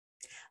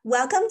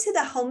Welcome to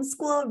the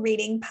Homeschool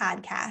Reading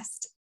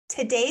Podcast.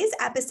 Today's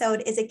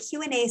episode is a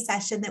Q&A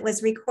session that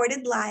was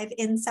recorded live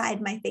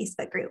inside my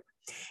Facebook group.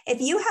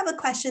 If you have a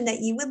question that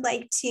you would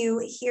like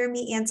to hear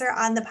me answer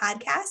on the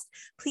podcast,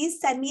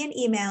 please send me an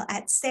email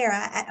at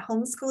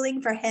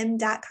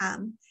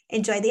sarah@homeschoolingforhim.com.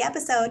 Enjoy the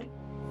episode.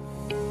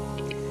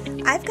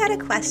 I've got a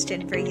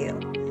question for you.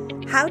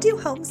 How do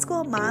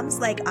homeschool moms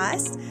like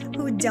us,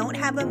 who don't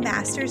have a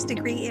master's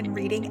degree in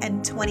reading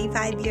and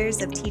 25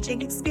 years of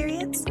teaching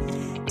experience,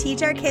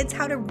 teach our kids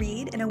how to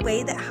read in a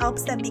way that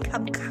helps them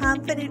become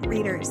confident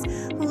readers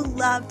who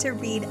love to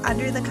read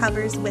under the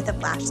covers with a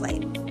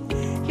flashlight?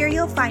 Here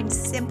you'll find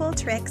simple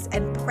tricks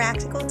and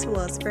practical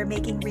tools for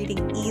making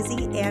reading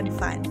easy and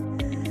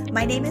fun.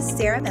 My name is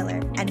Sarah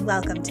Miller, and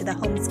welcome to the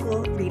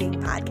Homeschool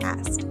Reading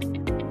Podcast.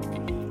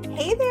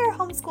 Hey there,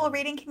 homeschool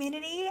reading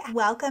community.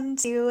 Welcome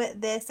to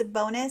this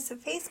bonus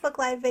Facebook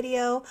Live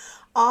video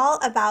all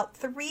about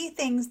 3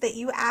 things that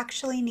you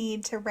actually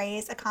need to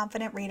raise a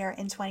confident reader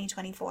in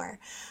 2024.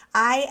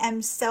 I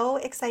am so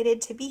excited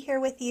to be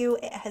here with you.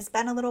 It has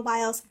been a little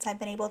while since I've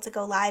been able to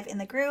go live in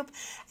the group,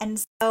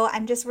 and so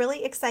I'm just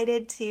really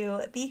excited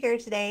to be here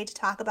today to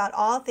talk about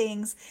all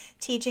things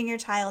teaching your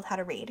child how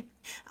to read.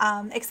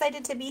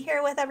 Excited to be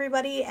here with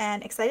everybody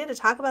and excited to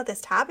talk about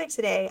this topic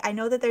today. I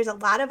know that there's a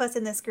lot of us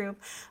in this group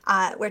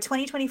where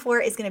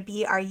 2024 is going to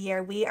be our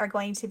year. We are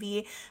going to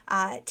be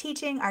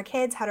teaching our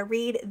kids how to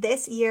read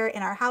this year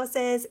in our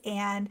houses,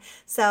 and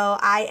so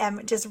I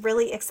am just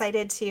really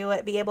excited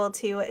to be able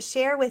to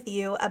share with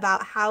you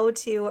about how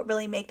to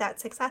really make that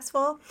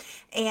successful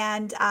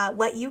and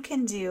what you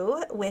can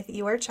do with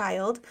your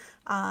child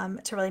to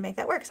really make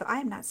that work. So I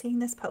am not seeing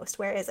this post.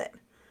 Where is it?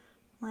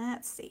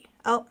 Let's see.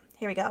 Oh,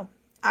 here we go.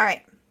 All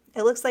right.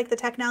 It looks like the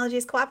technology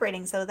is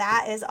cooperating, so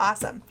that is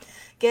awesome.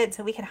 Good,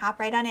 so we can hop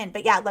right on in.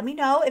 But yeah, let me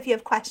know if you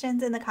have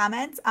questions in the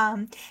comments.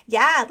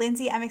 Yeah,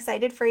 Lindsay, I'm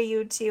excited for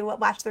you to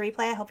watch the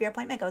replay. I hope your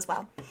appointment goes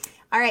well.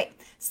 All right,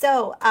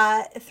 so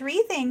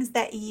 3 things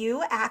that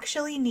you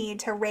actually need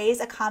to raise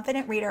a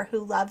confident reader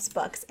who loves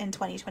books in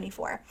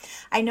 2024.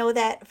 I know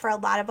that for a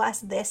lot of us,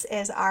 this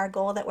is our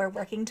goal that we're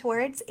working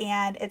towards,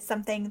 and it's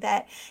something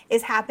that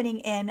is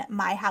happening in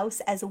my house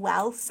as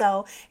well.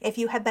 So if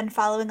you have been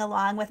following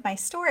along with my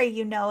story,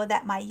 you know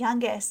that my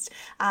youngest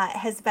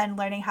has been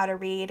learning how to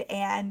read,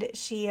 and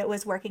she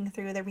was working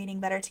through the Reading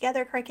Better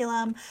Together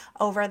curriculum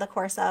over the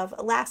course of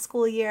last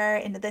school year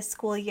into this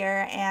school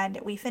year,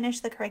 and we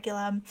finished the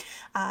curriculum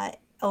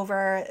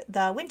over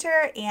the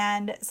winter,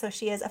 and so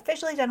she is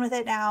officially done with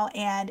it now,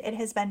 and it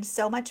has been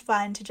so much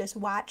fun to just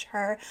watch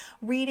her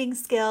reading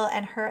skill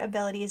and her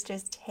abilities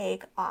just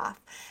take off.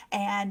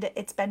 And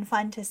it's been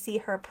fun to see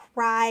her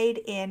pride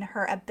in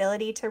her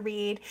ability to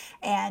read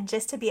and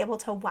just to be able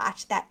to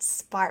watch that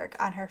spark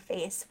on her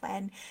face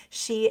when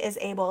she is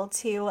able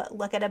to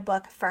look at a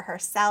book for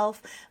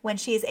herself, when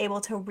she's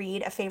able to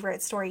read a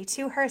favorite story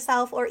to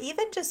herself, or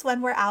even just when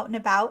we're out and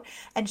about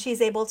and she's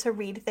able to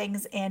read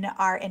things in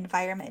our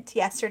environment.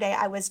 Yesterday,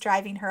 I was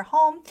driving her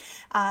home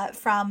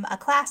from a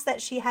class that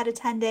she had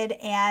attended,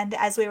 and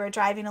as we were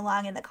driving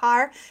along in the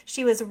car,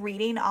 she was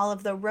reading all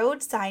of the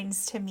road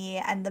signs to me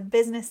and the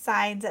business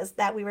signs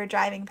that we were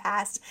driving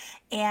past,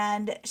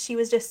 and she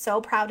was just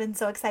so proud and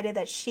so excited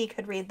that she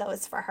could read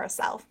those for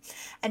herself.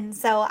 And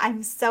so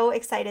I'm so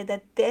excited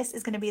that this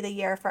is going to be the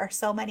year for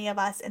so many of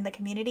us in the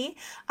community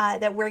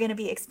that we're going to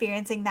be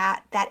experiencing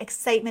that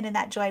excitement and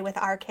that joy with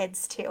our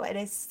kids too. It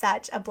is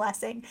such a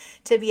blessing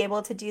to be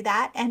able to do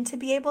that and to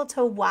be able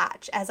to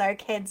watch as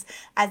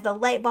the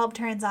light bulb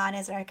turns on,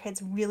 as our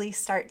kids really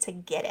start to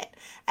get it.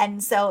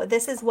 And so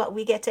this is what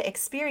we get to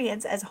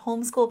experience as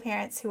homeschool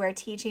parents who are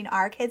teaching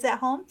our kids at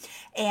home.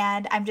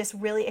 And I'm just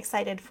really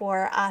excited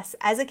for us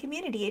as a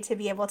community to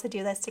be able to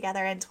do this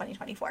together in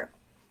 2024.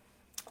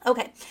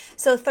 Okay,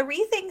 so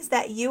 3 things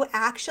that you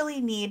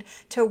actually need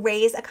to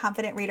raise a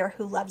confident reader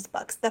who loves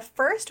books. The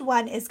first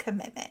one is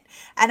commitment.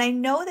 And I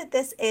know that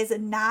this is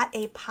not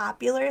a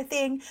popular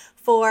thing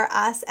for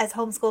us as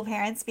homeschool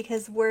parents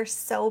because we're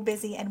so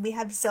busy and we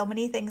have so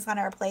many things on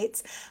our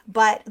plates.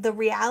 But the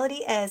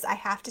reality is, I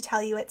have to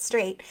tell you it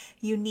straight,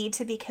 you need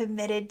to be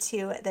committed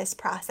to this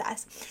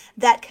process.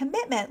 That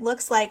commitment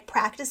looks like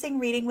practicing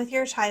reading with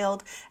your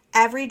child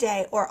every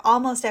day or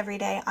almost every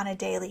day on a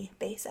daily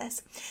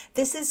basis.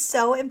 This is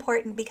so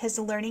important because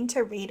learning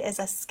to read is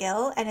a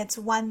skill, and it's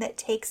one that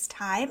takes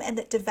time and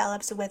that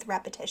develops with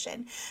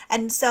repetition.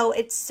 And so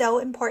it's so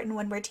important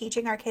when we're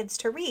teaching our kids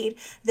to read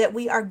that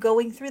we are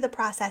going through the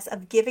process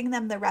of giving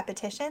them the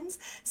repetitions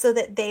so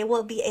that they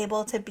will be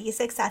able to be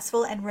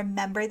successful and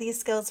remember these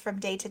skills from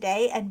day to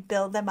day and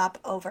build them up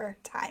over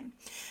time.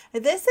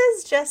 This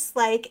is just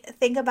like,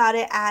 think about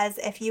it as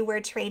if you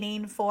were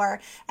training for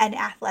an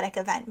athletic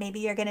event. Maybe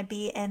you're going to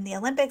be in the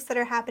Olympics that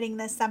are happening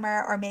this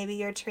summer, or maybe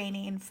you're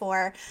training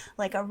for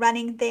like a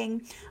running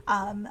thing.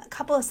 A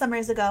couple of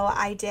summers ago,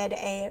 I did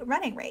a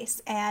running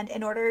race, and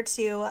in order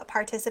to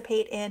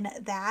participate in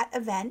that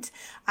event,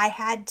 I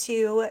had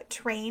to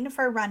train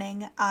for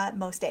running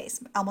most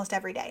days, almost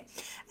every day.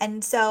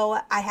 And so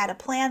I had a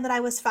plan that I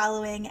was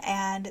following,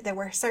 and there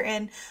were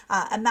certain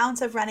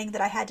amounts of running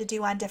that I had to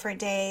do on different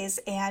days.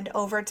 And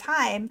over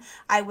time,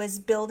 I was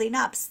building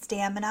up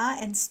stamina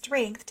and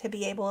strength to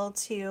be able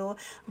to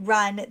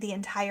run the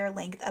entire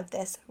length of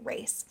this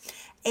race.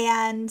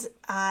 And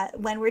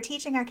when we're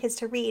teaching our kids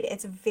to read,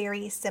 it's a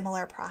very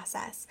similar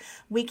process.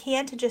 We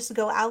can't just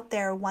go out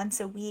there once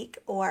a week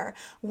or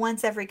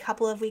once every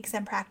couple of weeks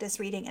and practice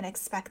reading and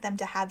expect them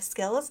to have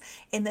skills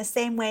in the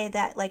same way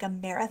that like a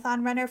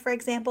marathon runner, for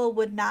example,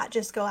 would not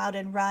just go out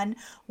and run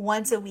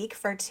once a week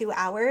for 2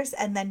 hours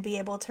and then be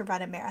able to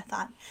run a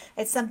marathon.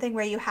 It's something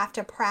where you have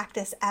to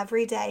practice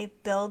every day,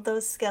 build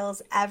those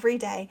skills every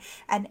day.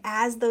 And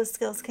as those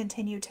skills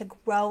continue to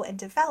grow and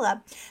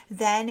develop,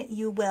 then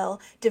you will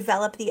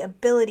develop the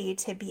ability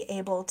to be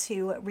able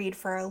to read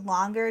for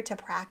longer, to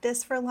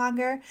practice for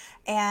longer,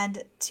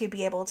 and to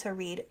be able to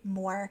read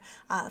more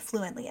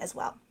fluently as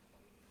well.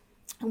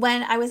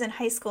 When I was in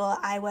high school,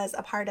 I was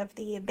a part of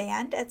the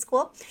band at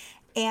school,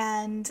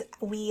 and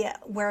we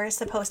were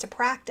supposed to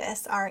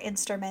practice our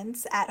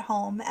instruments at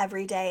home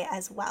every day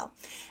as well.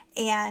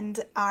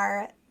 And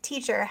our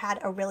teacher had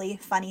a really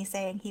funny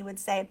saying. He would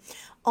say,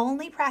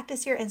 "Only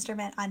practice your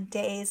instrument on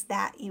days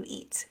that you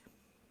eat."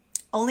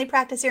 Only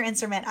practice your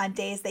instrument on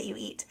days that you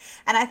eat.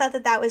 And I thought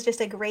that that was just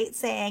a great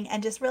saying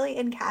and just really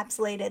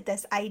encapsulated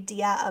this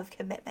idea of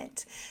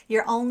commitment.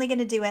 You're only going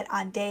to do it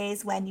on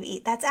days when you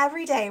eat. That's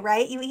every day,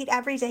 right? You eat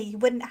every day. You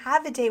wouldn't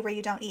have a day where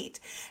you don't eat.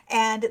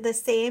 And the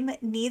same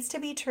needs to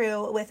be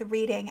true with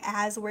reading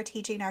as we're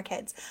teaching our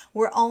kids.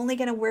 We're only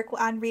going to work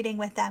on reading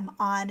with them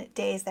on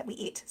days that we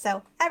eat.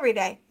 So every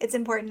day, it's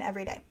important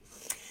every day.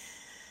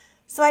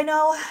 So I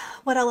know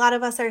what a lot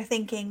of us are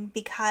thinking,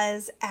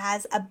 because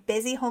as a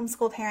busy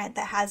homeschool parent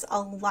that has a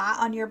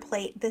lot on your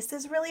plate, this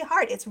is really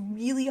hard. It's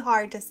really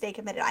hard to stay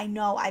committed. I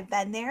know, I've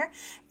been there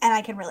and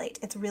I can relate.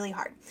 It's really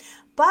hard.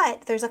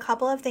 But there's a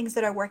couple of things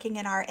that are working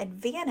in our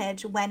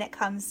advantage when it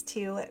comes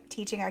to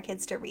teaching our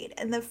kids to read.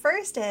 And the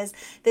first is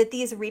that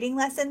these reading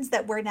lessons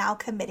that we're now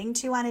committing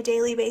to on a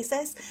daily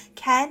basis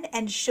can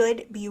and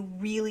should be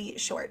really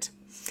short.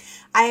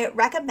 I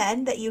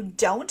recommend that you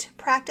don't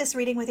practice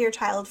reading with your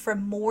child for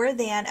more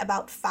than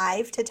about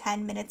 5 to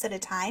 10 minutes at a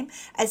time,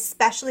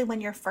 especially when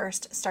you're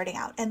first starting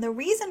out. And the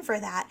reason for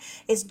that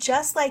is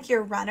just like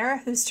your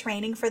runner who's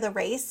training for the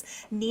race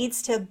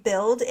needs to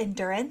build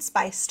endurance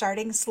by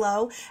starting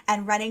slow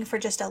and running for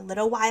just a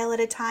little while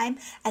at a time,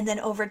 and then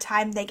over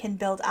time they can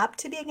build up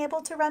to being able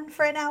to run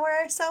for an hour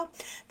or so.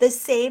 The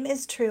same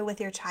is true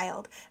with your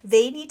child.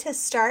 They need to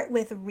start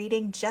with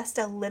reading just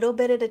a little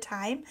bit at a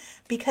time,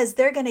 because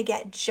they're going to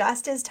get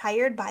just as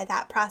tired by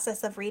that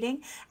process of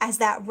reading as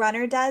that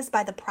runner does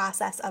by the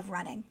process of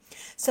running.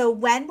 So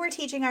when we're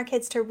teaching our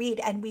kids to read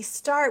and we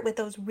start with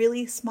those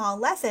really small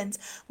lessons,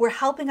 we're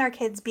helping our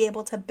kids be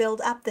able to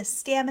build up the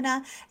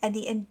stamina and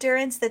the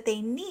endurance that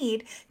they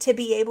need to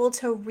be able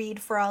to read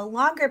for a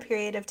longer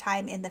period of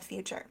time in the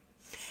future.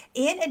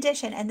 In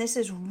addition, and this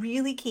is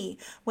really key,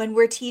 when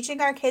we're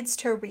teaching our kids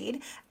to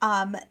read,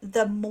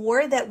 the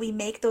more that we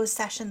make those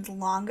sessions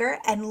longer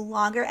and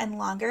longer and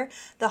longer,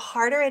 the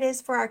harder it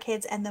is for our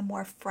kids and the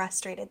more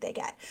frustrated they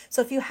get.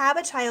 So if you have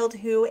a child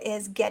who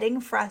is getting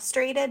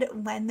frustrated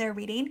when they're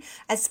reading,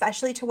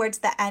 especially towards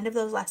the end of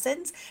those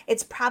lessons,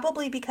 it's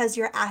probably because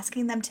you're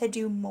asking them to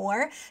do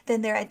more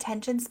than their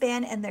attention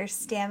span and their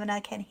stamina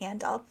can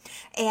handle.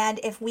 And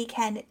if we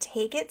can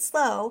take it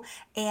slow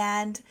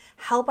and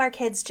help our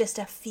kids just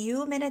a few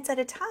minutes at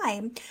a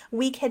time,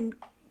 we can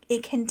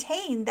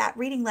contain that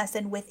reading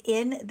lesson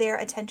within their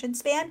attention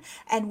span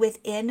and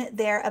within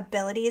their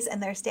abilities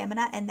and their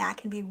stamina, and that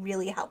can be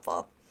really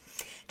helpful.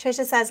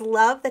 Trisha says,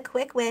 love the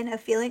quick win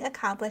of feeling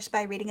accomplished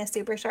by reading a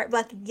super short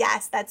book.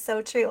 Yes, that's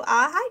so true.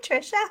 Hi,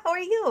 Trisha. How are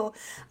you?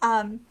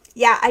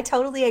 Yeah, I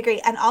totally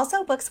agree. And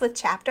also books with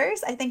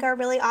chapters, I think, are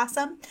really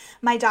awesome.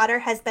 My daughter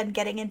has been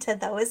getting into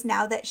those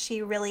now that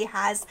she really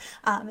has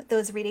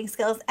those reading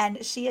skills,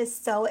 and she is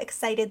so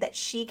excited that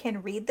she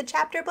can read the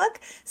chapter book.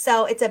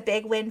 So it's a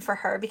big win for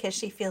her because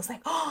she feels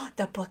like, oh,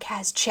 the book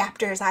has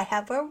chapters. I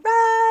have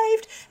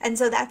arrived. And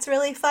so that's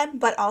really fun.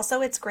 But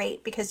also it's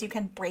great because you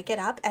can break it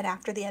up, and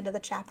after the end of the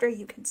chapter,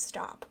 you can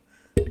stop.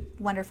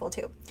 Wonderful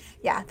too.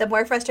 Yeah, the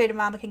more frustrated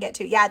mama can get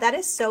to. Yeah, that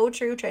is so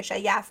true,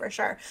 Trisha. Yeah, for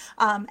sure.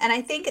 And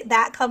I think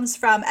that comes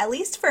from, at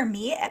least for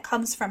me, it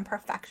comes from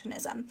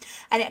perfectionism.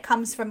 And it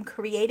comes from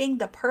creating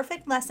the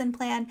perfect lesson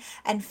plan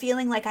and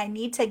feeling like I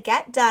need to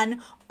get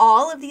done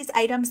all of these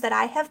items that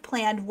I have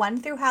planned,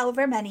 1 through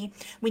however many.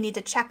 We need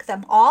to check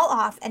them all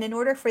off. And in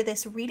order for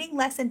this reading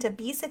lesson to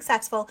be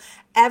successful,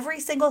 every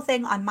single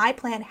thing on my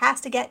plan has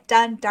to get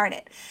done, darn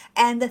it.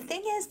 And the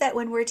thing is that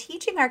when we're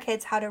teaching our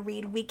kids how to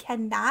read, we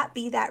cannot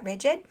be that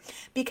rigid,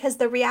 because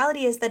the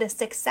reality is that a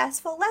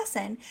successful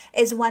lesson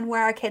is one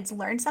where our kids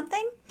learn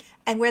something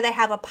and where they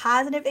have a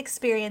positive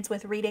experience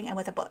with reading and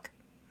with a book.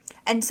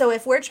 And so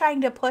if we're trying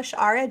to push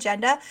our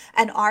agenda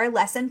and our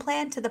lesson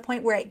plan to the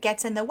point where it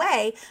gets in the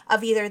way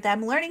of either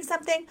them learning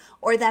something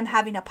or them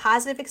having a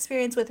positive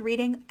experience with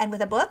reading and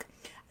with a book,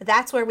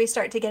 that's where we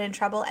start to get in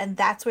trouble, and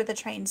that's where the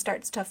train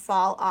starts to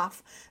fall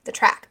off the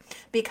track,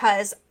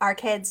 because our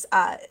kids,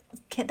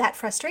 that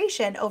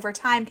frustration over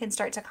time can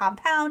start to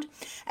compound,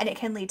 and it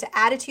can lead to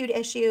attitude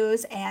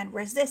issues and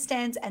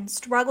resistance and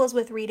struggles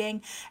with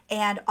reading,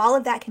 and all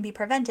of that can be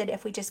prevented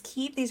if we just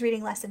keep these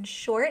reading lessons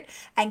short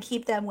and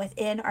keep them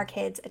within our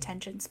kids'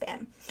 attention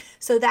span.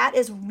 So that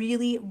is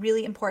really,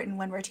 really important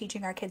when we're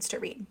teaching our kids to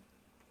read.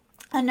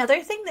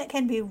 Another thing that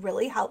can be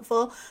really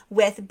helpful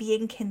with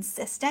being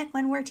consistent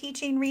when we're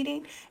teaching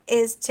reading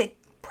is to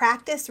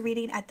practice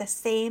reading at the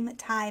same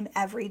time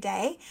every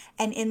day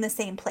and in the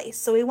same place.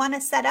 So we want to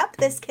set up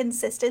this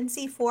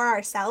consistency for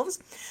ourselves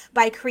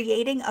by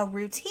creating a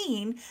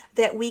routine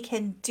that we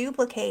can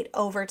duplicate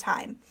over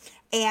time.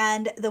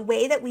 And the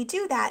way that we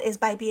do that is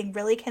by being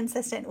really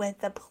consistent with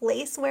the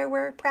place where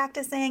we're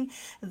practicing,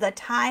 the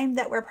time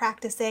that we're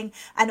practicing,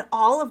 and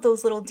all of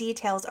those little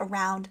details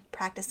around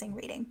practicing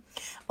reading.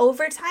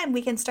 Over time,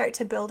 we can start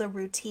to build a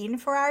routine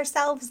for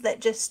ourselves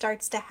that just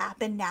starts to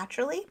happen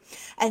naturally.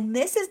 And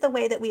this is the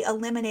way that we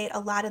eliminate a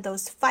lot of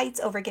those fights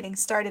over getting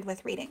started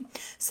with reading.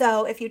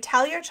 So if you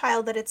tell your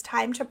child that it's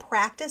time to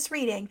practice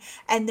reading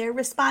and their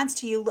response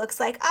to you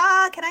looks like,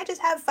 can I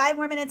just have 5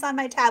 more minutes on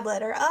my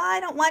tablet? Or, I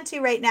don't want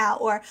to right now.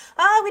 Or,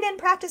 we didn't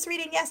practice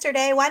reading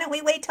yesterday. Why don't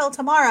we wait till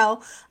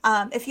tomorrow?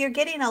 If you're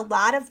getting a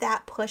lot of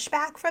that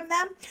pushback from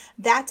them,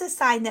 that's a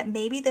sign that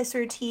maybe this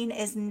routine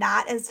is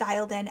not as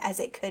dialed in as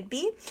it could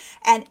be.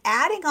 And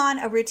adding on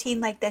a routine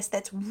like this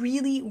that's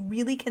really,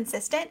 really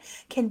consistent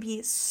can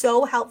be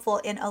so helpful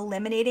in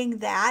eliminating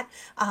that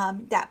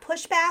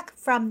pushback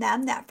from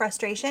them, that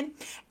frustration,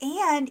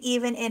 and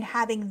even in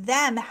having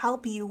them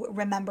help you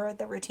remember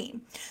the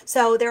routine.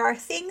 So there are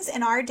things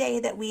in our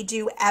day that we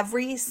do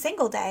every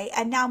single day,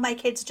 and now my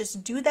kids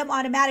just do them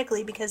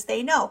automatically because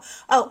they know,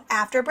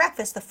 after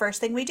breakfast, the first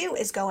thing we do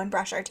is go and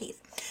brush our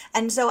teeth.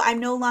 And so I'm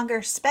no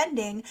longer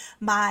spending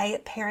my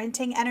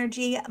parenting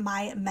energy,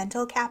 my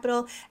mental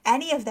capital,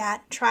 any of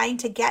that trying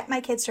to get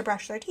my kids to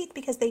brush their teeth,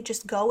 because they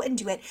just go and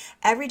do it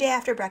every day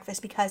after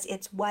breakfast because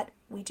it's what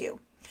we do.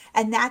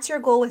 And that's your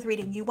goal with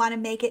reading. You want to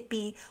make it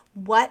be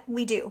what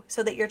we do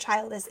so that your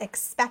child is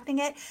expecting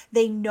it.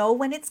 They know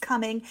when it's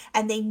coming,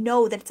 and they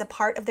know that it's a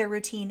part of their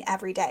routine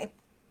every day.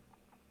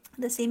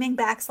 The seeming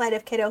backslide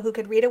of kiddo who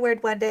could read a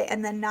word one day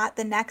and then not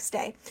the next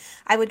day.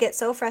 I would get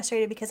so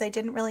frustrated because I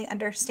didn't really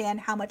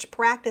understand how much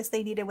practice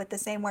they needed with the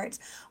same words.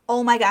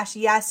 Oh my gosh,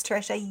 yes,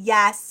 Trisha,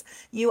 yes,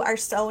 you are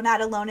so not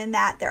alone in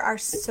that. There are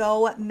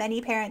so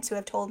many parents who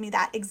have told me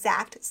that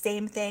exact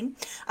same thing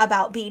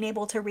about being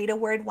able to read a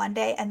word one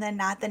day and then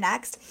not the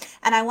next.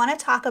 And I want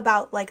to talk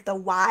about like the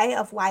why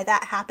of why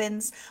that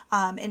happens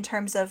in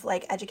terms of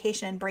like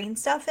education and brain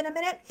stuff in a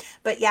minute.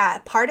 But yeah,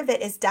 part of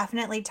it is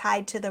definitely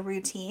tied to the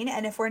routine.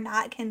 And if we're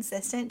not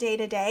consistent day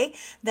to day,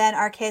 then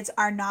our kids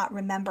are not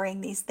remembering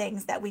these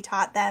things that we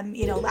taught them,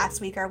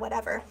 last week or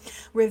whatever.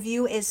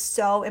 Review is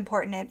so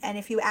important. And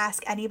if you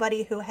ask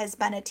anybody who has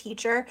been a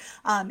teacher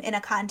in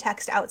a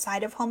context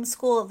outside of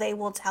homeschool, they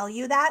will tell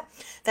you that.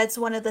 That's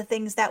one of the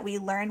things that we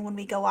learn when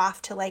we go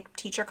off to like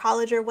teacher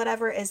college or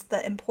whatever, is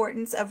the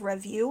importance of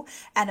review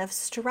and of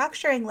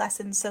structuring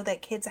lessons so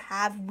that kids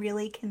have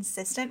really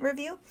consistent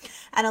review.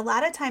 And a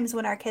lot of times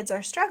when our kids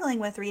are struggling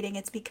with reading,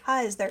 it's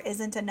because there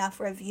isn't enough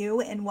review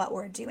in what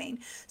we're doing.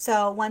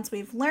 So once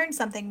we've learned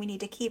something, we need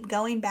to keep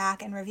going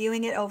back and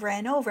reviewing it over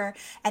and over.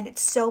 And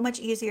it's so much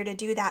easier to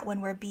do that when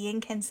we're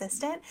being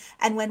consistent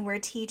and when we're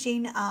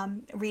teaching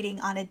reading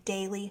on a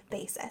daily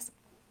basis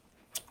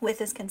with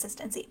this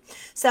consistency.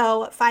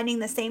 So finding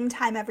the same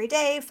time every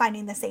day,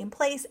 finding the same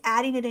place,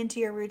 adding it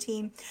into your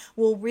routine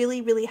will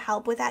really, really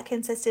help with that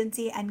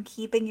consistency, and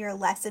keeping your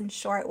lesson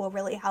short will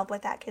really help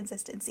with that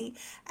consistency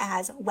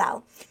as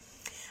well.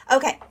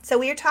 Okay, so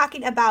we are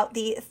talking about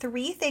the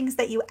 3 things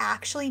that you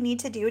actually need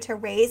to do to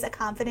raise a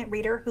confident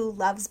reader who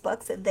loves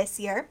books this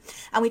year.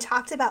 And we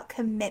talked about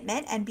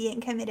commitment and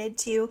being committed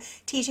to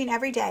teaching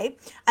every day.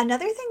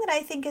 Another thing that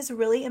I think is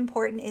really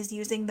important is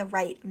using the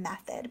right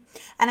method.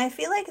 And I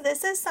feel like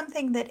this is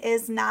something that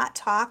is not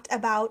talked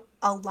about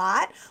a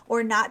lot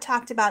or not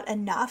talked about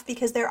enough,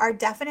 because there are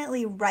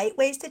definitely right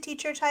ways to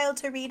teach your child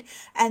to read,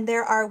 and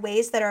there are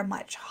ways that are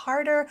much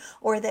harder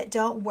or that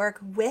don't work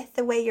with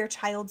the way your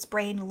child's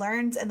brain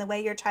learns and the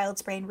way your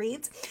child's brain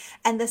reads.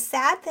 And the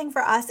sad thing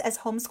for us as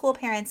homeschool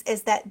parents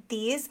is that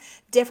these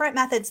different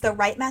methods, the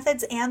right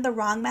methods and the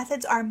wrong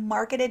methods, are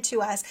marketed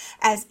to us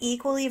as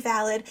equally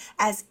valid,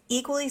 as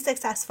equally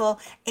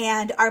successful,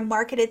 and are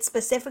marketed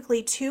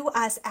specifically to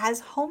us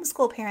as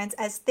homeschool parents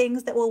as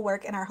things that will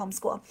work in our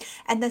homeschool.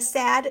 And the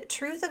sad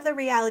truth of the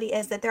reality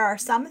is that there are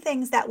some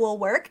things that will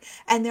work,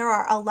 and there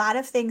are a lot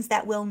of things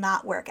that will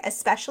not work,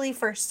 especially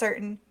for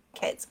certain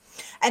kids.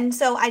 And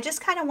so I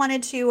just kind of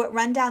wanted to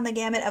run down the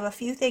gamut of a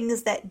few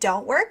things that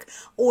don't work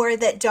or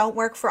that don't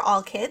work for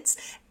all kids,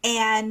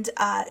 and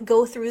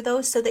go through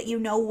those so that you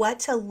know what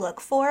to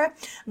look for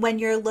when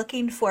you're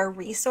looking for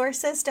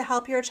resources to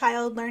help your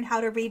child learn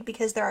how to read,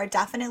 because there are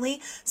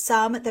definitely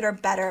some that are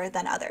better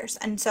than others.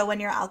 And so when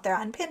you're out there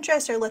on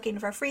Pinterest or looking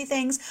for free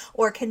things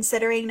or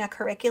considering a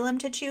curriculum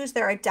to choose,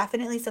 there are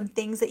definitely some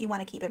things that you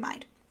want to keep in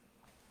mind.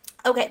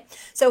 Okay,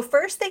 so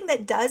first thing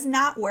that does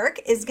not work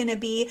is going to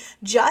be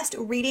just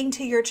reading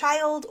to your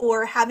child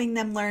or having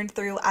them learn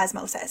through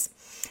osmosis.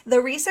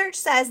 The research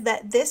says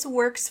that this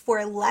works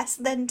for less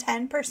than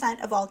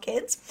 10% of all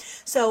kids.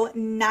 So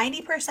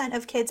 90%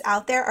 of kids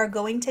out there are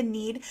going to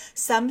need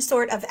some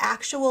sort of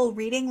actual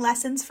reading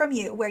lessons from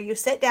you, where you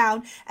sit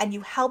down and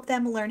you help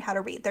them learn how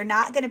to read. They're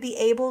not going to be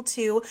able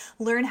to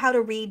learn how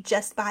to read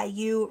just by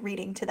you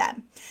reading to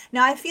them.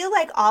 Now, I feel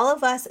like all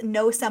of us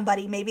know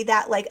somebody, maybe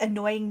that like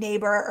annoying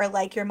neighbor or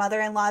like your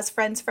mother-in-law's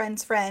friend's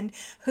friend,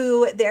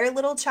 who their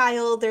little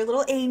child, their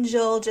little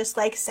angel just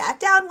like sat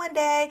down one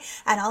day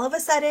and all of a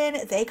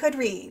sudden they could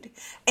read.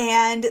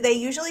 And they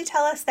usually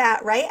tell us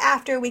that right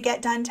after we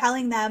get done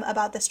telling them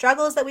about the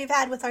struggles that we've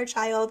had with our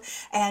child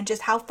and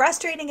just how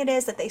frustrating it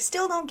is that they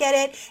still don't get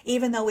it,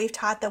 even though we've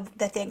taught the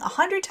thing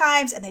 100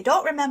 times and they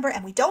don't remember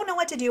and we don't know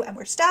what to do and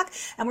we're stuck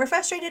and we're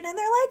frustrated, and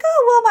they're like,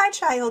 oh, well, my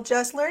child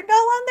just learned all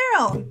on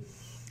their own.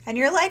 And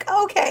you're like,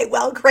 okay,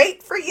 well,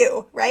 great for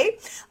you, right?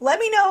 Let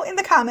me know in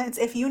the comments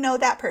if you know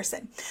that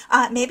person.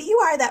 Maybe you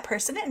are that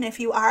person, and if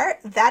you are,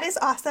 that is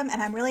awesome,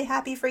 and I'm really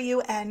happy for you,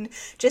 and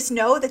just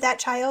know that that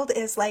child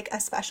is like a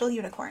special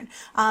unicorn,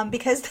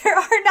 because there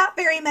are not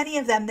very many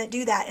of them that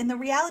do that. And the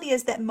reality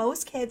is that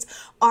most kids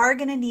are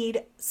going to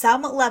need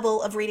some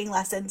level of reading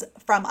lessons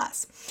from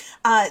us.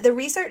 The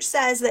research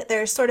says that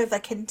there's sort of a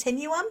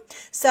continuum.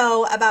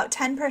 So about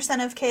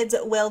 10% of kids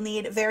will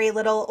need very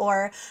little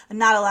or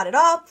not a lot at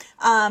all.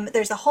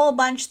 There's a whole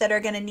bunch that are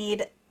going to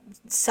need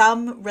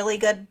some really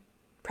good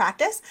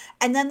practice,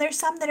 and then there's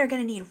some that are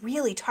going to need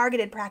really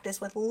targeted practice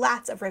with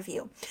lots of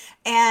review.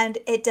 And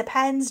it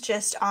depends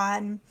just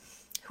on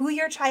who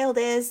your child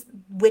is,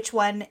 which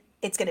one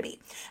it's going to be.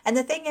 And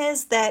the thing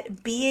is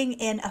that being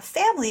in a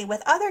family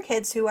with other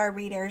kids who are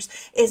readers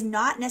is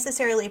not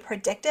necessarily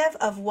predictive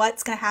of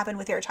what's going to happen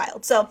with your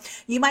child. So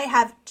you might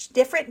have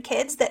different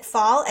kids that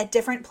fall at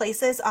different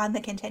places on the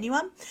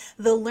continuum.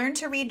 The learn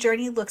to read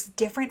journey looks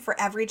different for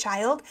every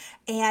child,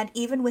 and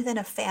even within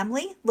a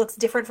family looks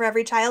different for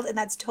every child, and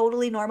that's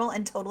totally normal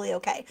and totally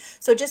okay.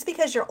 So just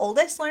because your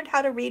oldest learned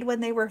how to read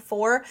when they were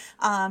 4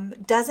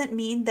 doesn't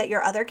mean that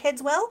your other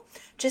kids will.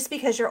 Just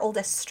because your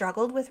oldest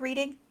struggled with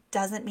reading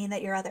doesn't mean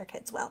that your other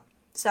kids will.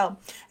 So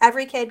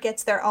every kid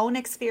gets their own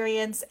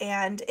experience,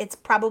 and it's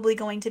probably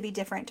going to be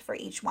different for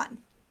each one.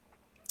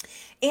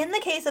 In the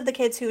case of the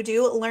kids who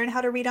do learn how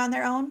to read on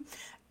their own,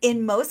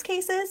 in most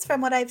cases,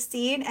 from what I've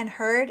seen and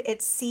heard,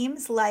 it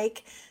seems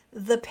like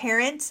the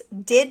parent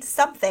did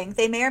something.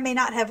 They may or may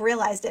not have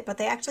realized it, but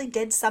they actually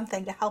did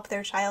something to help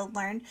their child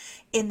learn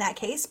in that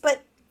case.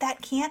 But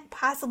that can't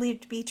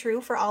possibly be true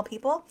for all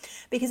people,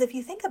 because if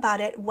you think about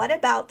it, what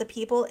about the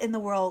people in the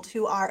world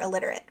who are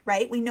illiterate,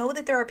 right? We know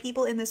that there are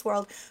people in this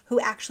world who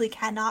actually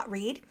cannot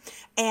read,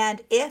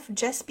 and if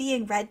just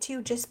being read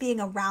to, just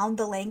being around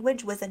the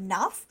language was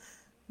enough,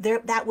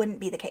 that wouldn't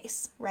be the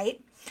case,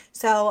 right?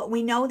 So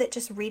we know that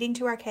just reading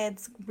to our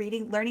kids,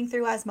 learning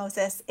through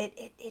osmosis,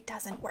 it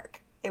doesn't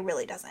work. It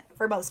really doesn't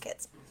for most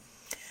kids.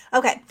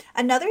 Okay,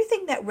 another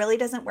thing that really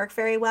doesn't work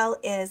very well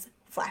is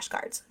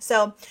flashcards.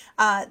 So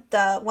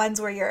the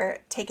ones where you're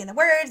taking the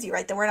words, you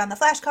write the word on the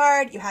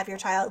flashcard, you have your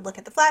child look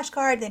at the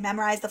flashcard, they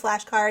memorize the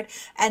flashcard,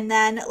 and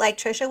then like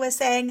Trisha was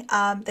saying,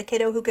 the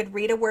kiddo who could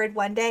read a word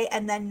one day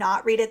and then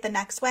not read it the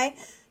next way,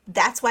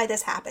 that's why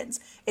this happens.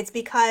 It's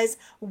because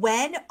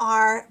when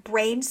our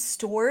brain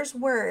stores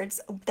words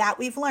that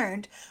we've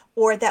learned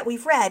or that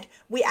we've read,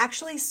 we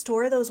actually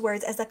store those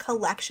words as a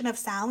collection of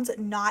sounds,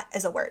 not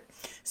as a word.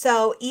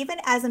 So even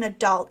as an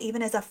adult,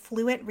 even as a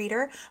fluent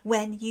reader,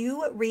 when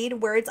you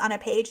read words on a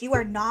page, you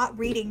are not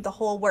reading the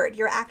whole word.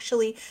 You're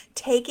actually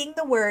taking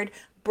the word,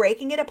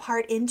 breaking it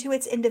apart into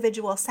its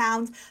individual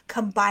sounds,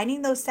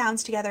 combining those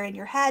sounds together in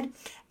your head,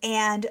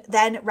 and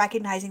then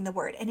recognizing the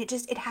word. And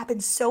it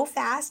happens so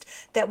fast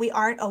that we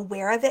aren't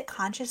aware of it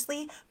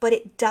consciously, but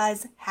it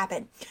does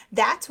happen.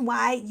 That's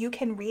why you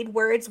can read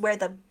words where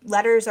the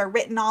letters are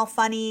written all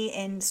funny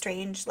in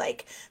strange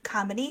like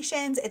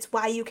combinations. It's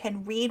why you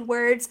can read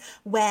words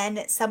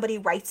when somebody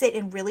writes it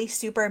in really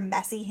super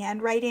messy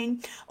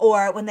handwriting,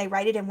 or when they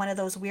write it in one of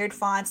those weird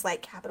fonts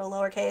like capital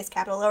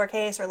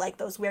lowercase, or like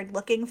those weird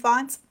looking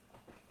fonts.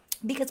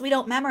 Because we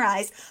don't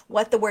memorize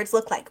what the words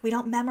look like. We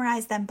don't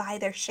memorize them by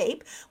their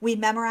shape. We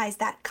memorize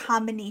that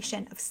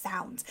combination of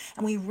sounds,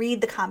 and we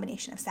read the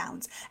combination of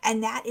sounds.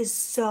 And that is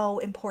so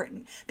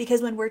important,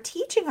 because when we're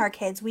teaching our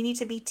kids, we need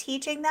to be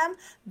teaching them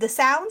the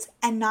sounds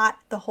and not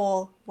the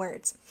whole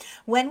words.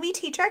 When we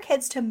teach our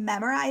kids to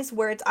memorize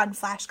words on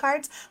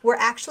flashcards, we're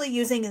actually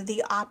using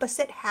the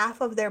opposite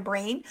half of their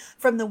brain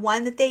from the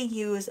one that they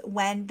use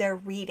when they're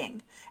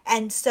reading.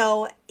 And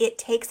so it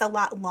takes a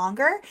lot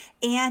longer,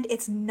 and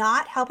it's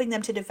not helping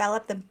them to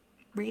develop the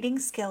reading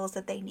skills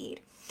that they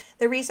need.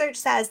 The research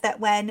says that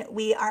when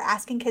we are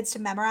asking kids to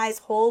memorize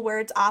whole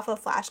words off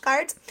of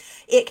flashcards,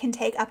 it can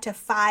take up to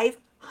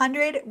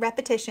 500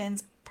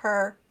 repetitions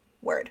per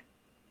word.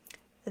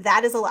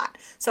 That is a lot.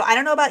 So I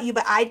don't know about you,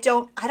 but I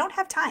don't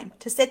have time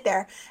to sit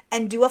there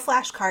and do a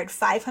flashcard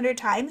 500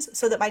 times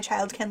so that my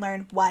child can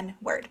learn one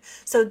word.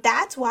 So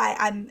that's why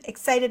I'm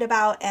excited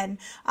about and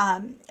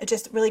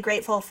just really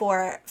grateful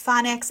for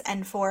phonics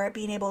and for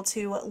being able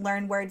to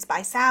learn words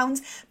by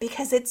sounds,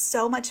 because it's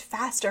so much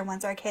faster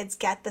once our kids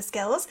get the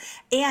skills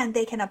and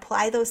they can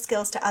apply those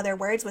skills to other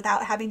words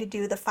without having to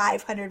do the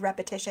 500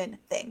 repetition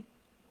thing.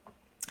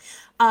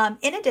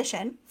 In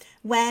addition,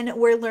 when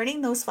we're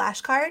learning those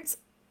flashcards,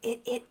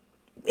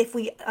 if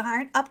we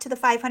aren't up to the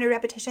 500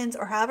 repetitions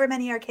or however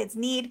many our kids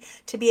need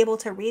to be able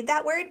to read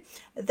that word,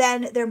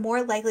 then they're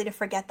more likely to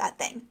forget that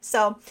thing.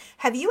 So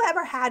have you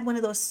ever had one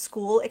of those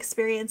school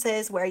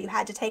experiences where you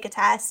had to take a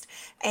test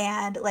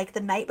and like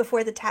the night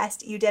before the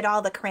test, you did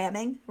all the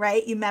cramming,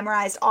 right? You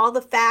memorized all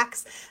the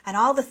facts and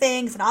all the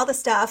things and all the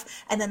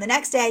stuff. And then the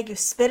next day you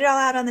spit it all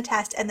out on the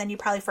test and then you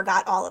probably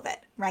forgot all of it,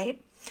 right?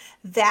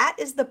 That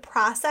is the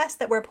process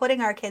that we're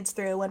putting our kids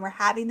through when we're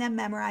having them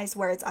memorize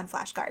words on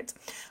flashcards.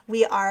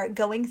 We are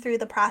going through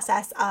the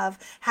process of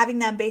having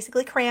them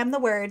basically cram the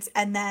words,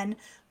 and then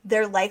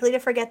they're likely to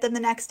forget them the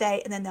next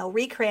day, and then they'll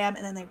re-cram,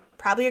 and then they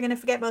probably are going to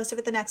forget most of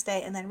it the next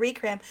day, and then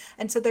re-cram.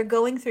 And so they're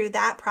going through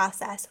that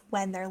process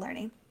when they're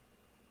learning.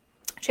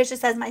 Trisha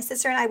says, my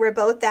sister and I were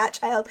both that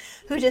child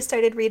who just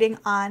started reading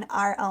on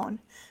our own.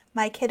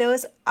 My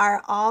kiddos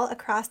are all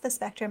across the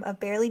spectrum of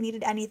barely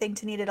needed anything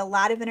to needed a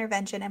lot of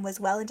intervention and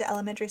was well into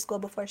elementary school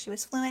before she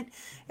was fluent.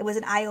 It was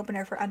an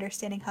eye-opener for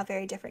understanding how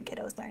very different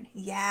kiddos learn.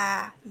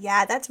 Yeah,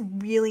 that's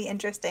really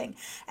interesting.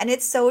 And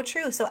it's so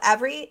true. So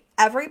every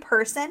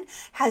person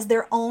has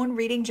their own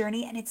reading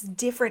journey, and it's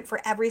different for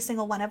every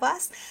single one of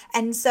us.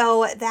 And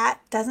so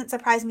that doesn't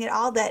surprise me at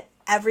all that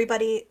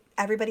everybody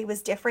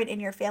was different in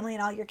your family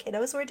and all your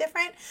kiddos were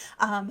different.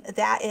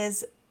 That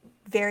is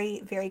very,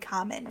 very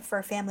common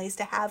for families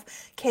to have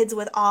kids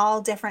with all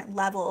different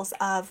levels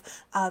of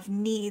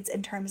needs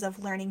in terms of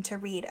learning to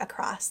read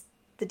across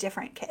the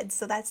different kids.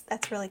 So that's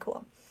really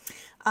cool.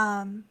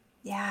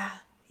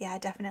 Yeah,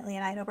 definitely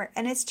an eye-opener.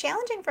 And it's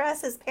challenging for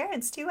us as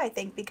parents too, I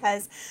think,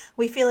 because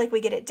we feel like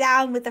we get it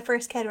down with the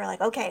first kid. We're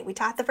like, okay, we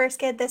taught the first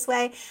kid this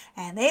way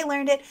and they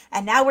learned it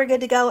and now we're good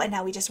to go. And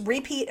now we just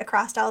repeat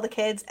across all the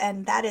kids.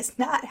 And that is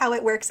not how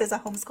it works as a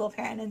homeschool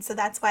parent. And so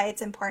that's why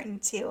it's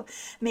important to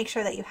make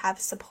sure that you have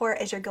support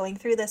as you're going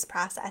through this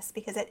process,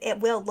 because it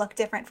will look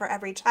different for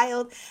every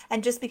child.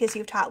 And just because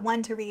you've taught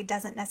one to read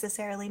doesn't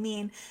necessarily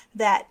mean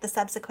that the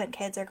subsequent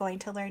kids are going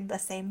to learn the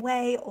same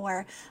way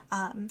or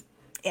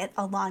it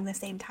along the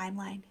same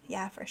timeline.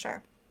 Yeah, for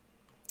sure.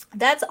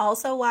 That's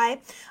also why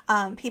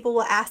people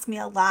will ask me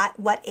a lot,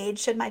 what age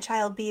should my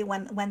child be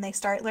when they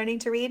start learning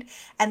to read?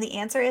 And the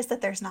answer is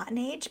that there's not an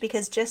age,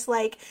 because just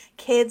like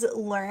kids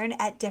learn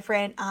at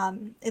different,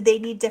 they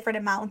need different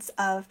amounts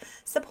of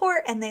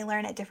support and they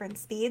learn at different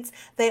speeds,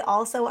 they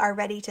also are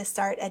ready to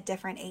start at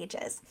different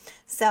ages.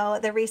 So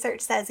the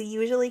research says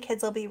usually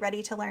kids will be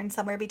ready to learn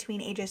somewhere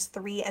between ages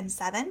 3 and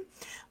 7,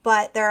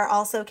 but there are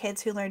also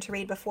kids who learn to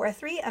read before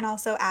 3 and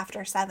also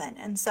after 7.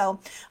 And so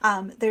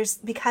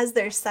because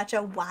there's such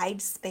a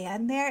wide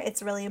span there,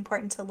 it's really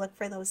important to look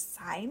for those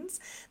signs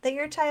that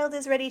your child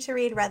is ready to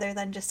read rather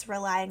than just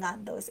relying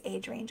on those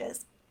age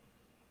ranges.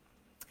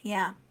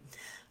 Yeah.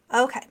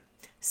 Okay.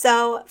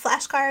 So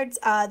flashcards,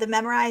 the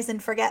memorize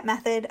and forget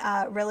method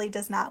really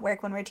does not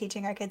work when we're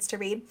teaching our kids to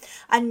read.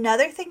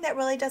 Another thing that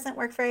really doesn't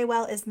work very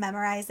well is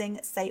memorizing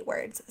sight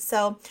words.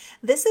 So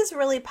this is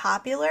really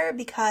popular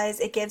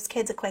because it gives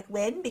kids a quick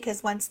win,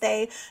 because once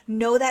they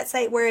know that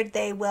sight word,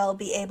 they will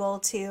be able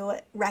to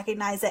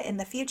recognize it in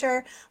the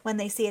future when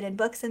they see it in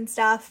books and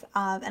stuff.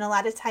 And a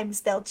lot of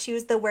times they'll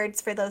choose the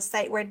words for those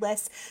sight word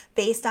lists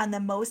based on the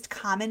most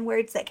common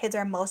words that kids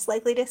are most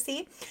likely to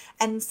see.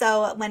 And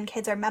so when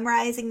kids are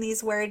memorizing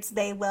these words,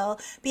 they will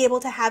be able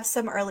to have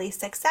some early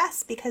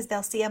success because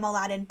they'll see them a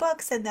lot in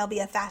books and they'll be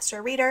a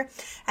faster reader,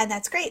 and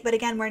that's great. But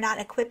again, we're not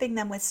equipping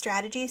them with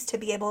strategies to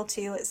be able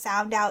to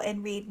sound out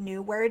and read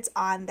new words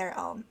on their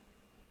own.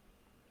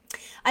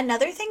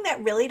 Another thing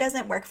that really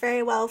doesn't work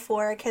very well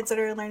for kids that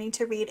are learning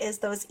to read is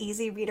those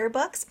easy reader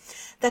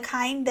books, the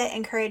kind that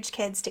encourage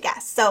kids to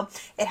guess. So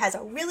it has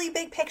a really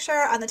big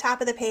picture on the top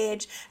of the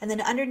page, and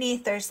then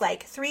underneath there's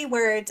like 3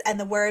 words, and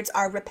the words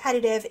are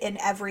repetitive in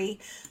every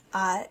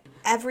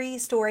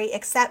story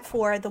except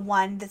for the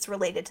one that's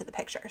related to the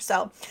picture.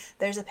 So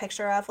there's a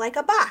picture of like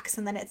a box,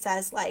 and then it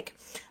says like,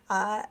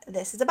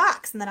 this is a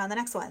box, and then on the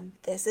next one,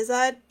 this is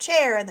a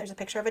chair, and there's a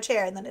picture of a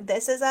chair, and then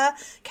this is a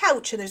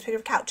couch, and there's a picture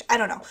of a couch. I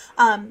don't know.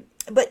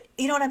 But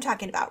you know what I'm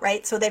talking about,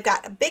 right? So they've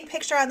got a big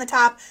picture on the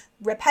top,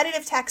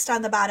 repetitive text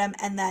on the bottom,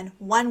 and then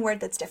one word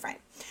that's different.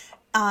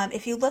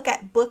 If you look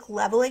at book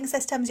leveling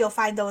systems, you'll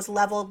find those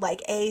leveled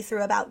like A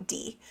through about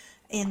D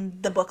in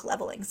the book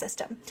leveling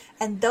system.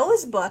 And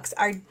those books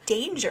are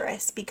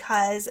dangerous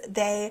because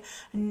they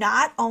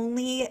not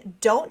only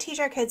don't teach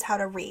our kids how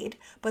to read,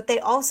 but they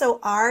also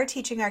are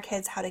teaching our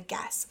kids how to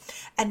guess.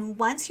 And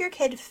once your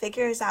kid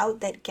figures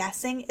out that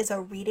guessing is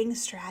a reading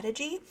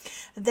strategy,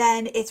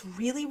 then it's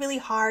really, really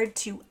hard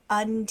to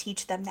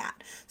unteach them that.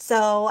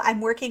 So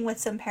I'm working with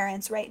some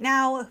parents right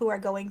now who are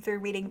going through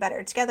Reading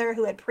Better Together,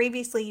 who had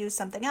previously used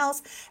something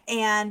else,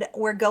 and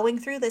we're going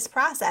through this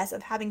process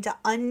of having to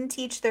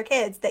unteach their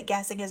kids that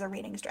guessing is a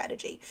reading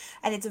strategy.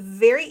 And it's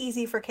very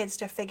easy for kids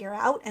to figure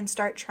out and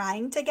start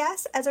trying to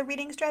guess as a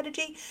reading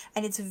strategy,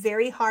 and it's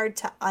very hard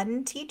to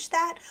unteach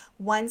that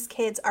once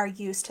kids are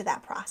used to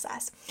that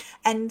process.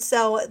 And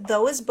so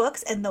those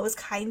books and those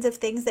kinds of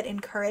things that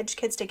encourage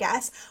kids to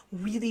guess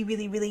really,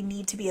 really, really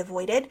need to be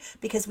avoided,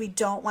 because we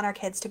don't want our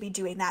kids to be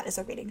doing that as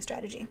a reading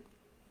strategy.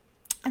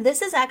 And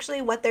this is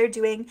actually what they're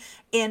doing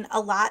in a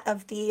lot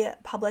of the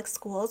public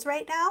schools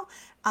right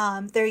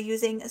now. They're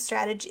using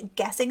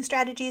guessing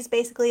strategies,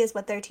 basically, is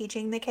what they're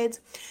teaching the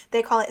kids.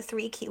 They call it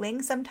 3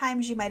 cueing.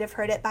 Sometimes you might have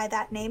heard it by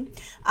that name.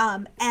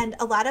 And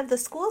a lot of the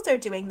schools are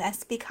doing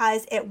this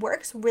because it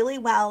works really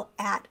well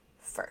at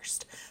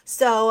first.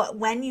 So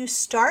when you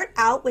start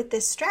out with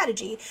this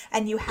strategy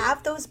and you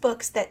have those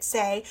books that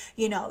say,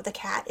 the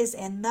cat is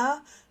in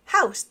the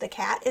house, the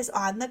cat is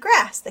on the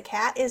grass, the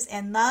cat is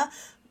in the,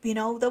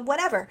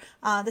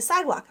 the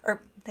sidewalk,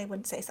 or they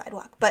wouldn't say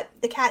sidewalk, but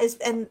the cat is,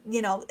 and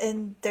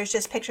there's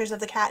just pictures of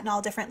the cat in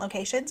all different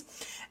locations.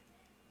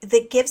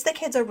 That gives the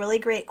kids a really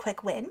great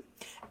quick win,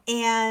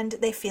 and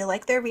they feel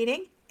like they're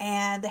reading,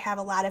 and they have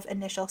a lot of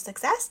initial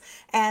success,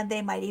 and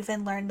they might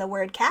even learn the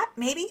word cat,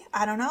 maybe,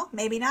 I don't know,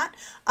 maybe not.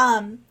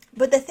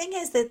 But the thing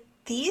is that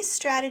these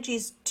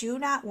strategies do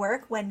not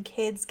work when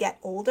kids get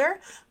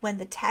older, when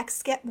the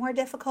texts get more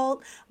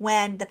difficult,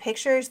 when the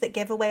pictures that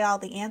give away all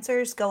the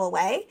answers go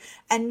away.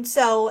 And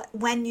so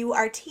when you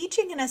are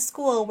teaching in a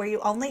school where you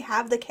only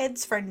have the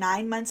kids for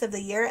 9 months of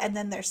the year and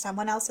then there's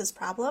someone else's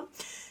problem,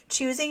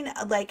 choosing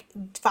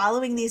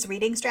following these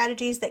reading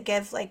strategies that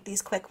give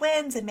these quick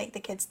wins and make the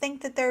kids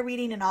think that they're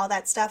reading and all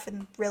that stuff,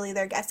 and really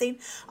they're guessing,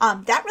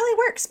 that really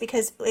works,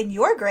 because in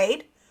your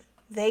grade,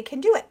 they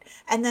can do it.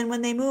 And then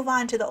when they move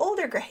on to the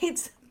older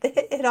grades,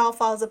 it all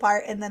falls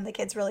apart, and then the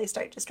kids really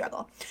start to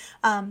struggle.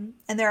 And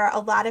there are a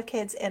lot of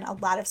kids in a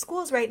lot of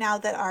schools right now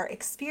that are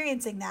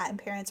experiencing that, and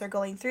parents are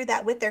going through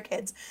that with their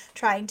kids,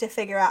 trying to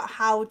figure out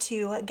how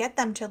to get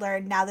them to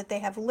learn now that they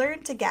have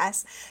learned to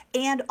guess,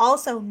 and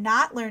also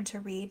not learn to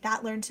read,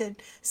 not learn to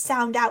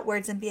sound out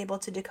words and be able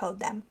to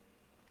decode them.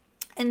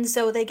 And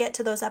so they get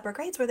to those upper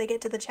grades where they get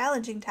to the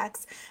challenging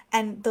texts,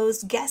 and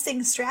those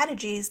guessing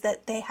strategies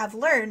that they have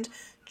learned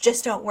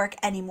just don't work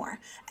anymore.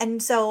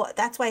 And so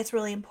that's why it's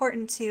really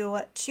important to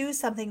choose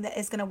something that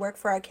is going to work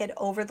for our kid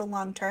over the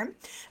long term.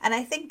 And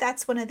I think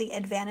that's one of the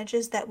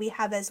advantages that we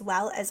have as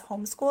well as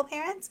homeschool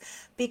parents,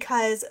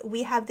 because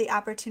we have the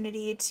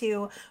opportunity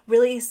to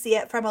really see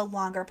it from a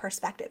longer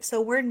perspective. So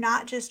we're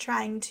not just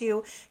trying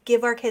to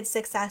give our kids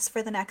success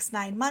for the next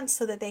 9 months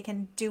so that they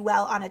can do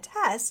well on a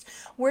test.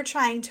 We're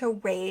trying to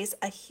raise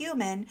a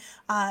human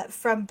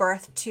from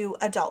birth to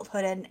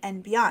adulthood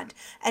and beyond.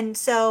 And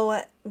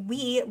so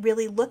we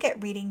really look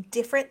at reading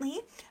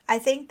differently, I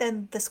think,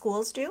 than the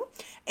schools do.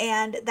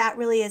 And that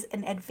really is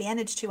an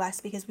advantage to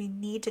us, because we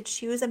need to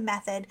choose a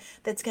method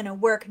that's going to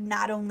work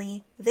not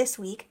only this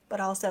week, but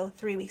also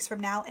 3 weeks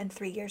from now and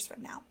 3 years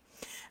from now.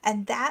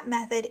 And that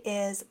method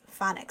is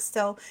phonics.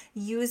 So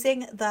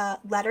using the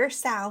letter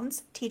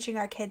sounds, teaching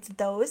our kids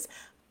those,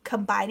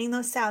 combining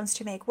those sounds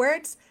to make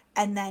words,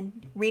 and then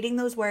reading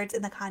those words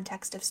in the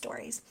context of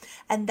stories.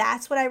 And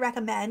that's what I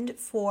recommend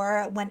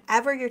for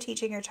whenever you're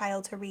teaching your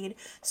child to read,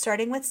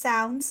 starting with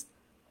sounds,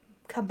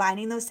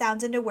 combining those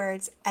sounds into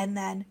words, and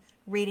then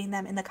reading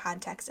them in the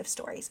context of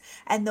stories.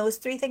 And those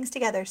 3 things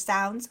together,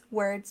 sounds,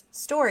 words,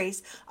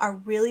 stories, are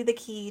really the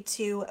key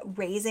to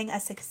raising a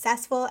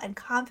successful and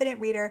confident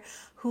reader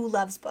who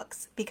loves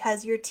books,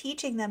 because you're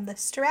teaching them the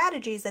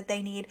strategies that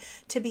they need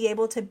to be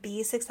able to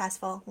be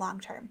successful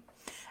long term.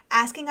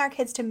 Asking our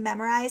kids to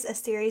memorize a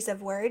series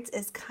of words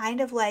is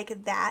kind of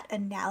like that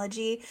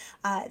analogy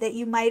that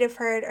you might have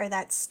heard, or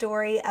that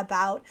story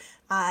about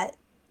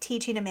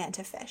teaching a man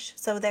to fish.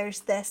 So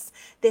there's this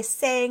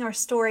saying or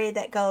story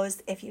that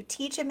goes, if you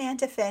teach a man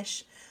to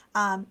fish,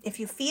 if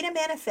you feed a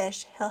man a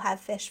fish, he'll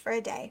have fish for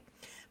a day.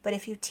 But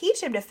if you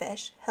teach him to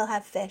fish, he'll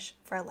have fish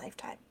for a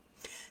lifetime.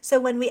 So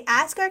when we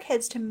ask our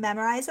kids to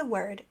memorize a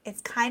word,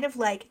 it's kind of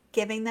like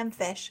giving them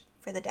fish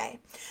for the day.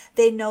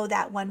 They know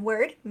that one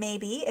word,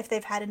 maybe, if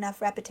they've had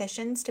enough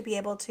repetitions to be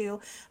able to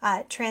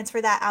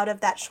transfer that out of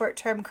that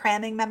short-term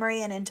cramming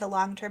memory and into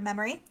long-term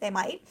memory, they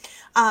might.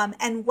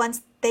 And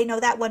once they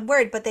know that one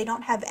word, but they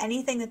don't have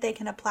anything that they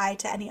can apply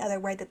to any other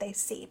word that they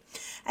see.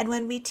 And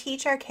when we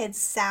teach our kids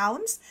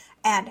sounds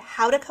and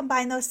how to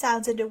combine those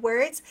sounds into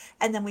words,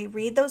 and then we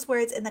read those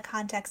words in the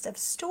context of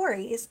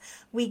stories,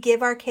 we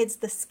give our kids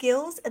the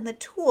skills and the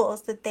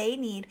tools that they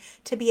need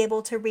to be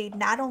able to read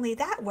not only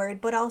that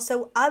word, but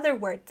also other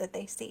words that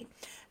they see.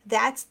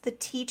 That's the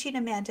teaching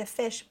a man to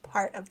fish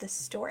part of the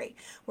story.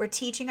 We're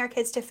teaching our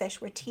kids to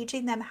fish. We're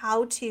teaching them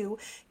how to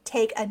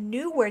take a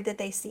new word that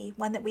they see,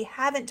 one that we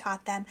haven't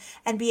taught them,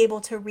 and be able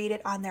to read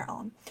it on their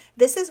own.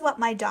 This is what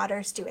my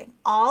daughter's doing.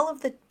 All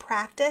of the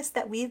practice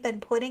that we've been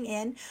putting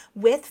in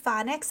with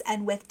phonics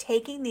and with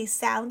taking these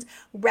sounds,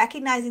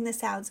 recognizing the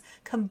sounds,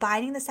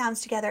 combining the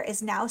sounds together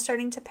is now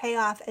starting to pay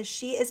off as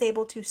she is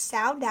able to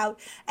sound out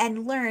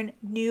and learn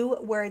new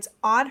words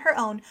on her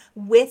own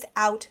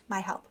without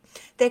my help.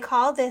 They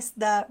call this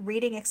the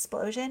reading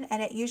explosion,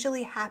 and it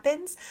usually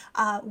happens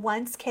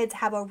once kids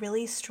have a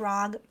really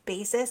strong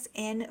basis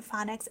in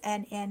phonics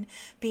and in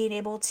being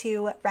able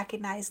to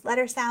recognize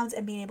letter sounds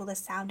and being able to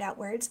sound out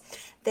words.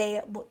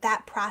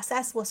 That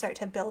process will start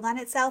to build on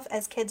itself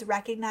as kids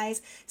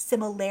recognize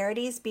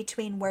similarities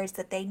between words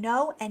that they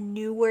know and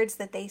new words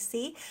that they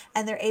see,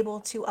 and they're able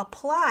to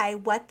apply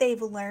what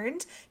they've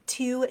learned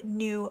to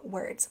new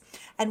words.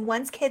 And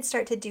once kids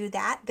start to do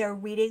that, their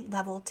reading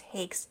level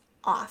takes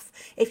off.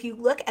 If you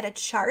look at a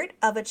chart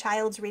of a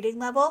child's reading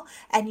level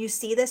and you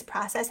see this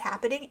process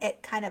happening,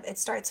 it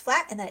starts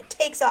flat and then it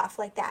takes off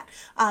like that.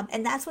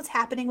 And that's what's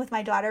happening with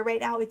my daughter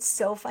right now. It's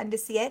so fun to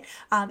see it.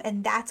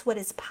 And that's what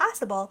is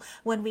possible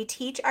when we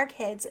teach our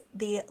kids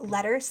the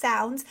letter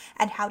sounds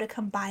and how to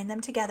combine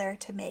them together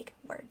to make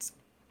words.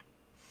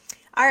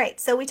 All right,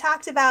 so we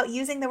talked about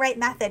using the right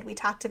method. We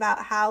talked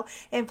about how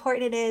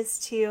important it is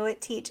to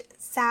teach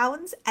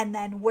sounds and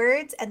then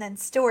words and then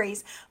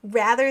stories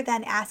rather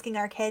than asking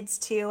our kids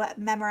to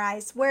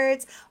memorize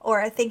words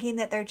or thinking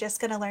that they're just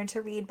going to learn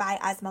to read by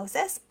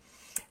osmosis.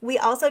 We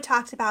also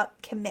talked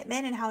about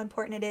commitment and how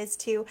important it is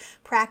to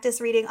practice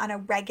reading on a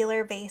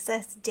regular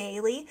basis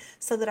daily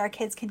so that our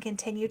kids can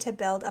continue to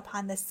build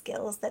upon the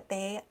skills that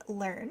they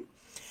learn.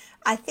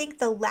 I think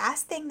the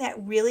last thing that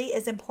really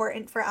is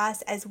important for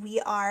us as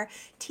we are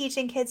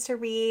teaching kids to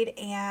read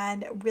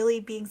and really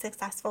being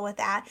successful with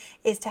that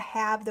is to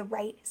have the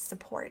right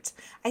support.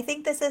 I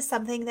think this is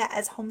something that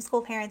as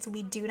homeschool parents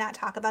we do not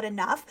talk about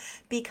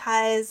enough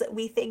because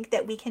we think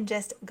that we can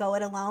just go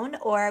it alone,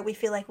 or we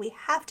feel like we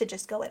have to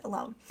just go it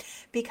alone,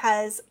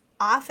 because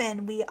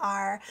often we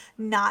are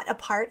not a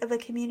part of a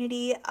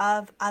community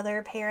of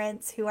other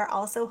parents who are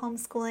also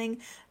homeschooling.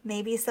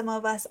 Maybe some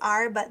of us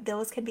are, but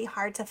those can be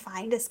hard to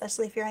find,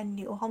 especially if you're a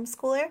new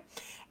homeschooler.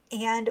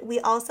 And we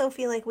also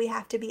feel like we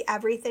have to be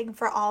everything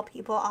for all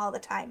people all the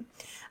time.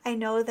 I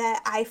know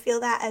that I feel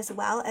that as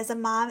well as a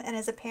mom and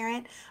as a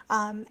parent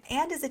and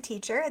as a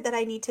teacher, that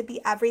I need to be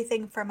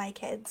everything for my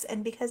kids.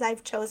 And because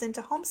I've chosen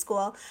to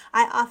homeschool,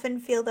 I often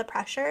feel the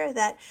pressure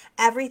that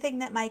everything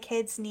that my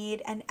kids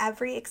need and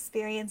every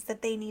experience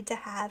that they need to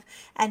have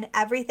and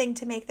everything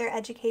to make their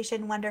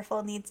education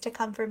wonderful needs to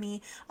come from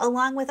me,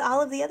 along with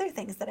all of the other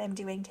things that I'm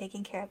doing,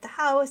 taking care of the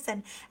house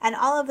and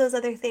all of those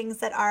other things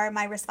that are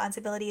my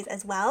responsibilities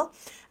as well.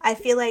 I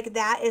feel like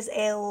that is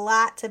a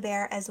lot to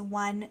bear as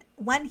one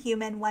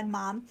human, one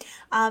mom.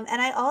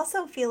 And I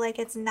also feel like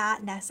it's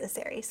not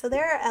necessary. So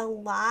there are a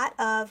lot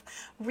of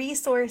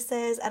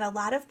resources and a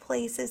lot of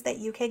places that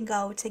you can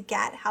go to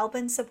get help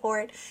and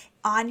support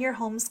on your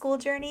homeschool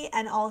journey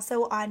and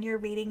also on your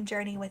reading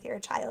journey with your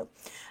child.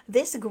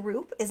 This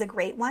group is a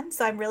great one.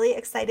 So I'm really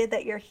excited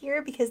that you're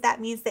here because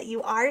that means that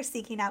you are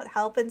seeking out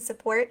help and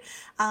support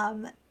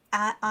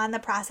on the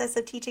process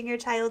of teaching your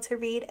child to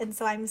read. And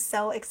so I'm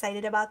so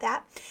excited about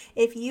that.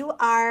 If you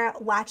are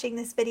watching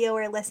this video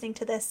or listening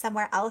to this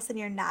somewhere else and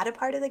you're not a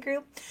part of the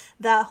group,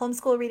 the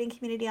Homeschool Reading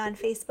Community on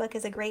Facebook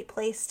is a great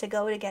place to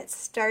go to get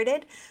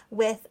started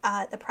with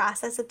the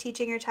process of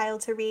teaching your child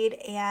to read.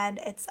 And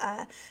it's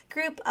a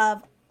group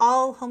of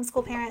all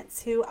homeschool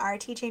parents who are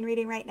teaching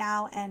reading right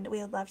now, and we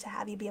would love to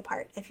have you be a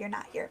part if you're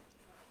not here.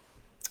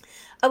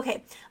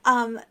 Okay,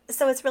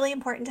 so it's really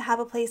important to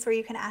have a place where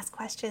you can ask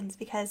questions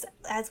because,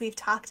 as we've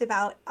talked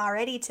about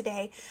already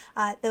today,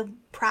 the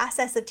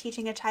process of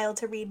teaching a child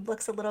to read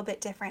looks a little bit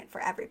different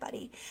for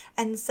everybody.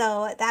 And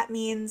so that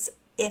means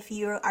if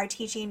you are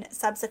teaching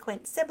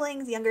subsequent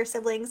siblings, younger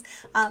siblings,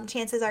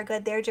 chances are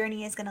good their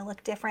journey is going to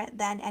look different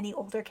than any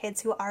older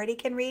kids who already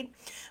can read.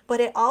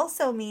 But it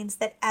also means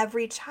that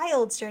every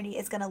child's journey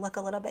is going to look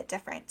a little bit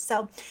different.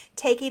 So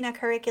taking a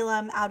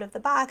curriculum out of the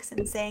box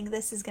and saying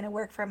this is going to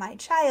work for my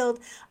child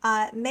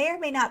may or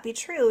may not be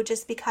true,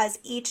 just because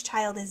each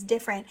child is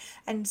different.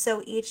 And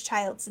so each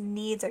child's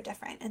needs are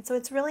different. And so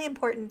it's really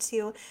important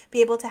to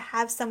be able to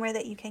have somewhere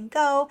that you can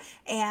go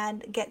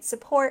and get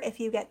support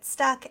if you get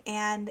stuck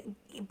and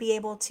be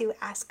able to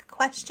ask questions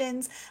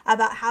questions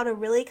about how to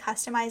really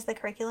customize the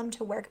curriculum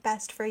to work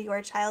best for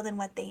your child and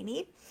what they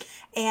need.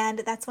 And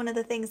that's one of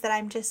the things that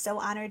I'm just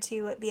so honored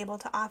to be able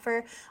to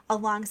offer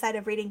alongside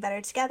of Reading Better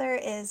Together,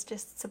 is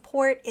just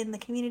support in the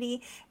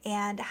community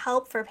and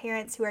help for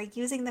parents who are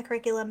using the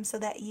curriculum, so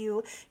that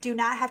you do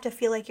not have to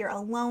feel like you're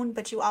alone,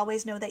 but you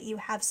always know that you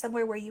have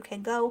somewhere where you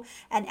can go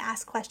and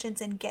ask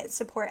questions and get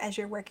support as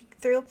you're working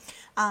through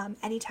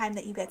anytime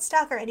that you get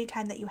stuck or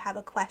anytime that you have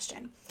a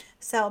question.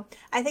 So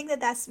I think that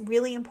that's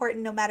really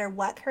important. No matter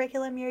what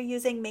curriculum you're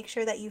using, make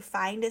sure that you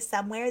find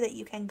somewhere that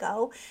you can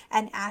go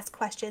and ask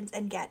questions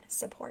and get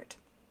support.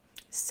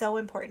 So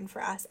important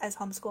for us as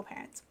homeschool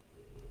parents.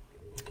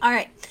 All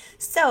right,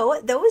 so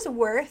those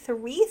were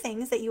 3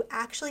 things that you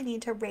actually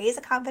need to raise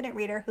a confident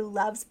reader who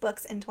loves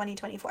books in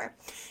 2024.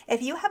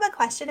 If you have a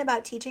question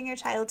about teaching your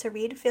child to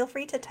read, feel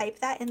free to type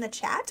that in the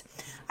chat.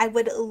 I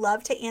would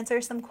love to answer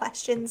some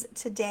questions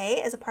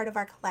today as a part of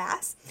our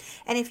class.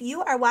 And if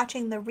you are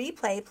watching the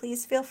replay,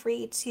 please feel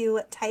free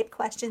to type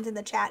questions in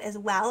the chat as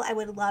well. I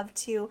would love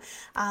to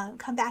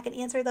come back and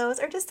answer those,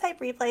 or just type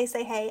replay,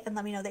 say hey, and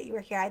let me know that you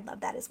were here. I'd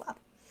love that as well.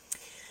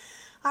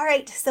 All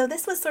right, so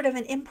this was sort of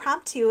an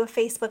impromptu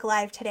Facebook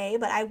Live today,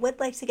 but I would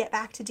like to get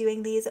back to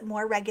doing these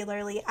more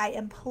regularly. I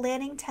am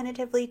planning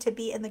tentatively to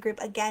be in the group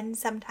again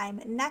sometime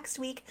next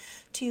week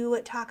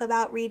to talk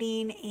about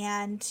reading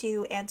and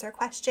to answer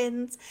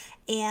questions.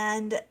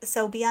 And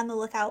so be on the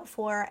lookout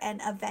for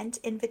an event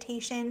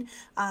invitation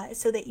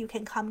so that you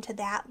can come to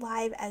that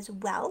live as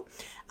well.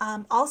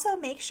 Also,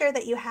 make sure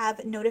that you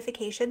have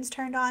notifications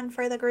turned on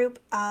for the group.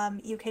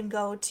 You can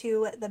go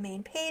to the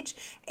main page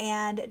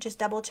and just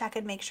double check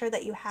and make sure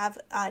that you have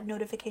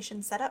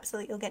notifications set up so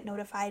that you'll get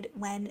notified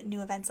when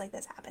new events like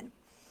this happen.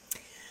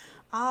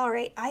 All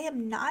right, I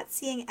am not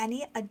seeing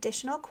any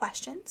additional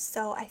questions,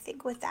 so I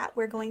think with that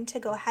we're going to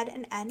go ahead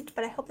and end,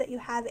 but I hope that you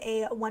have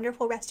a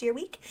wonderful rest of your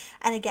week.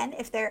 And again,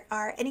 if there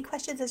are any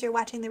questions as you're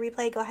watching the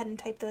replay, go ahead and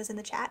type those in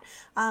the chat.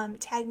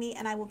 Tag me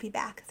and I will be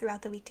back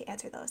throughout the week to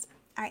answer those.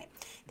 All right,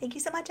 thank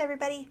you so much,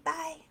 everybody.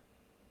 Bye.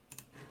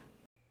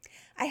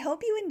 I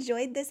hope you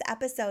enjoyed this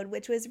episode,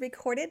 which was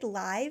recorded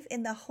live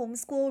in the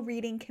Homeschool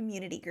Reading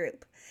Community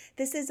Group.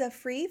 This is a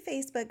free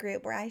Facebook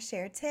group where I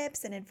share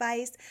tips and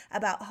advice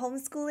about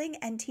homeschooling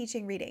and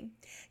teaching reading.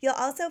 You'll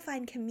also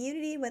find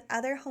community with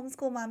other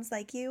homeschool moms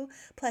like you,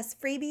 plus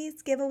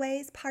freebies,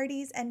 giveaways,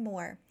 parties, and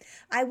more.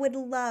 I would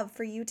love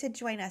for you to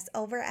join us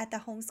over at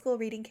the Homeschool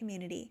Reading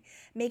Community.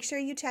 Make sure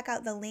you check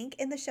out the link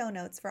in the show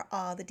notes for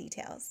all the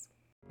details.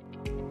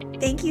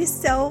 Thank you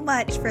so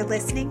much for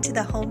listening to the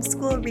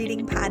Homeschool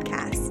Reading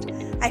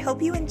Podcast. I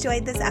hope you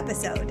enjoyed this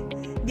episode.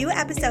 New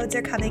episodes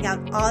are coming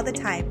out all the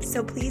time,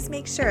 so please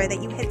make sure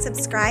that you hit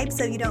subscribe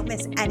so you don't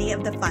miss any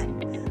of the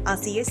fun. I'll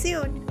see you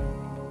soon.